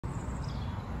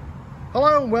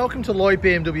Hello and welcome to Lloyd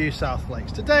BMW South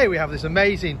Lakes. Today we have this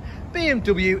amazing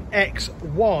BMW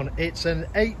X1. It's an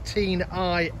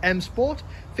 18i M Sport,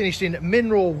 finished in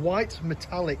mineral white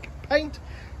metallic paint,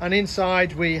 and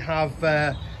inside we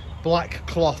have black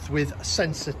cloth with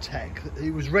Sensatec.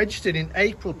 It was registered in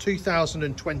April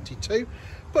 2022,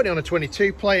 put it on a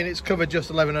 22 plate, and it's covered just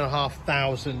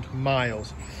 11,500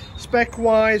 miles. Spec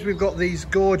wise, we've got these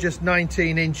gorgeous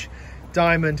 19-inch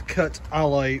diamond cut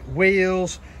alloy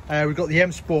wheels. We've got the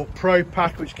M Sport Pro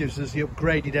Pack, which gives us the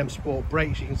upgraded M Sport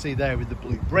brakes. You can see there with the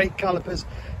blue brake calipers.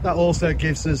 That also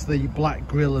gives us the black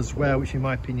grille as well, which in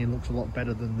my opinion looks a lot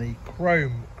better than the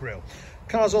chrome grille.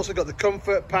 Car's also got the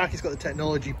comfort pack, it's got the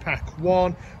technology pack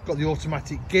 1, got the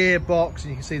automatic gearbox,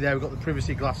 and you can see there we've got the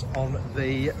privacy glass on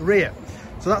the rear.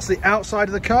 So that's the outside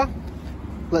of the car.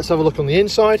 Let's have a look on the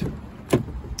inside.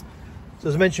 So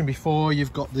as I mentioned before,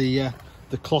 you've got the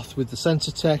cloth with the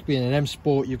Sensatec. Being an M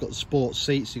Sport, you've got the sport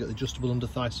seats, you've got the adjustable under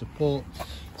thigh support.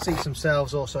 Seats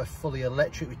themselves also fully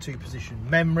electric with 2-position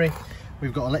memory.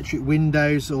 We've got electric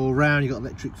windows all around, you've got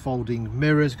electric folding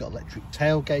mirrors, got electric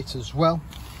tailgate as well.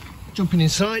 Jumping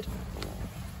inside,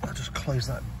 I'll just close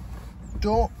that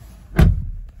door.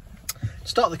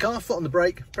 Start the car, foot on the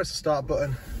brake, press the start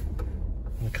button,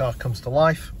 and the car comes to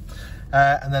life.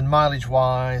 And then mileage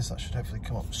wise, that should hopefully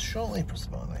come up shortly. Press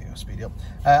the button, there you go, speed it up.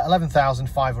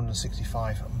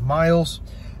 11,565 miles.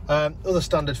 Other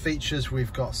standard features,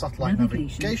 we've got satellite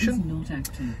navigation,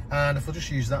 and if we'll just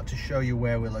use that to show you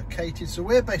where we're located. So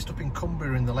we're based up in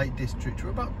Cumbria in the Lake District.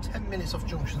 We're about 10 minutes off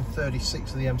junction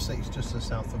 36 of the M6, just to the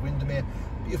south of Windermere.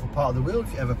 Beautiful part of the world.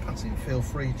 If you're ever passing, feel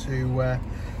free to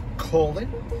call in.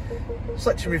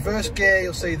 Selecting reverse gear,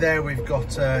 you'll see there we've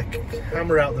got a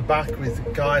camera out the back with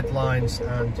guidelines,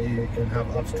 and you can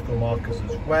have obstacle markers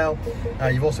as well.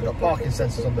 You've also got parking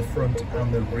sensors on the front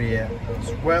and the rear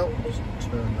as well. Just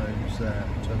turn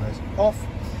those off.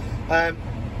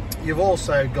 You've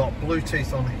also got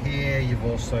Bluetooth on here. You've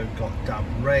also got DAB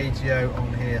radio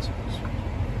on here. So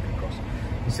across.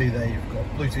 You can see there you've got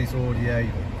Bluetooth audio.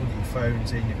 You've got plug your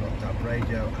phones in. You've got DAB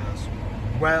radio as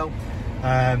well.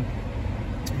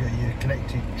 Your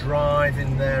connected drive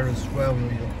in there as well,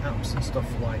 with your apps and stuff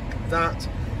like that,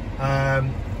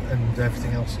 and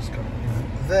everything else is kind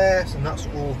of there, and that's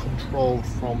all controlled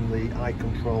from the eye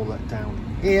controller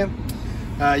down here.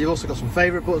 You've also got some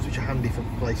favourite buttons, which are handy for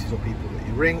places or people that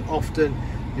you ring often.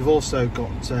 You've also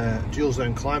got dual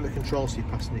zone climate control, so your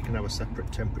passenger can have a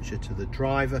separate temperature to the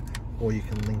driver, or you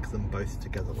can link them both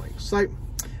together like so.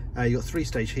 You've got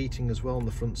 3-stage heating as well on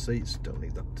the front seats, don't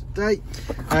need that today.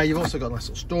 You've also got a nice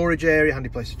little storage area, handy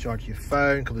place to charge your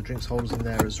phone, a couple of drinks holders in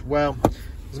there as well.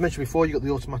 As I mentioned before, you've got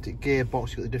the automatic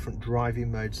gearbox, you've got the different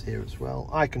driving modes here as well.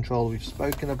 Eye control we've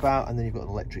spoken about, and then you've got an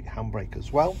electric handbrake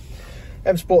as well.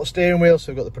 M Sport steering wheel,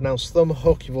 so you've got the pronounced thumb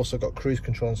hook. You've also got cruise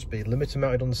control and speed limiter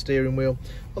mounted on the steering wheel.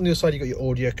 On the other side, you've got your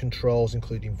audio controls,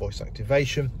 including voice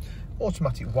activation.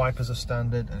 Automatic wipers are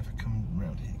standard, and if I come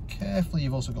around here carefully,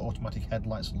 you've also got automatic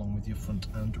headlights along with your front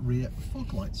and rear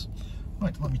fog lights.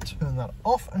 Right, let me turn that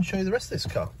off and show you the rest of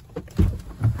this car.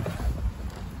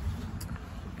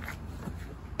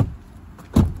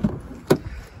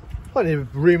 Plenty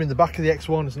of room in the back of the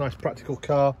X1. It's a nice practical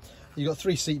car. You've got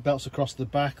 3 seat belts across the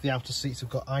back. The outer seats have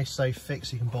got ISO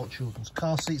fixed, so you can bolt children's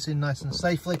car seats in nice and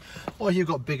safely. Or if you've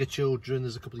got bigger children,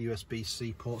 there's a couple of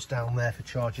USB-C ports down there for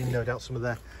charging, no doubt some of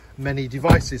their many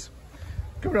devices.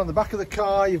 Coming around the back of the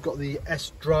car, you've got the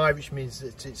sDrive, which means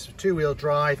that it's a 2-wheel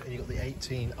drive, and you've got the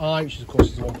 18i, which is, of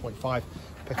course is a 1.5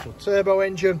 petrol turbo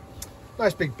engine.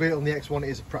 Nice big build on the X1. It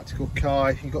is a practical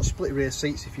car. You've got split rear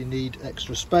seats if you need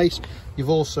extra space. You've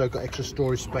also got extra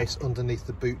storage space underneath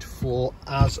the boot floor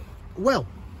as well.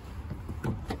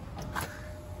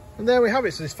 And there we have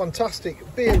it. So this fantastic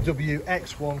BMW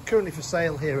X1 currently for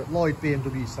sale here at Lloyd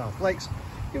BMW South Lakes.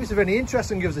 Give us any interest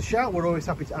and give us a shout. We're always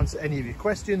happy to answer any of your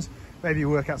questions. Maybe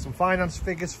work out some finance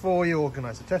figures for you,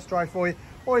 organise a test drive for you,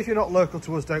 or if you're not local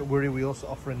to us, don't worry, we also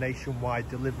offer a nationwide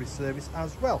delivery service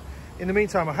as well. In the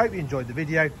meantime, I hope you enjoyed the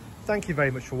video. Thank you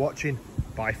very much for watching.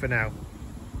 Bye for now.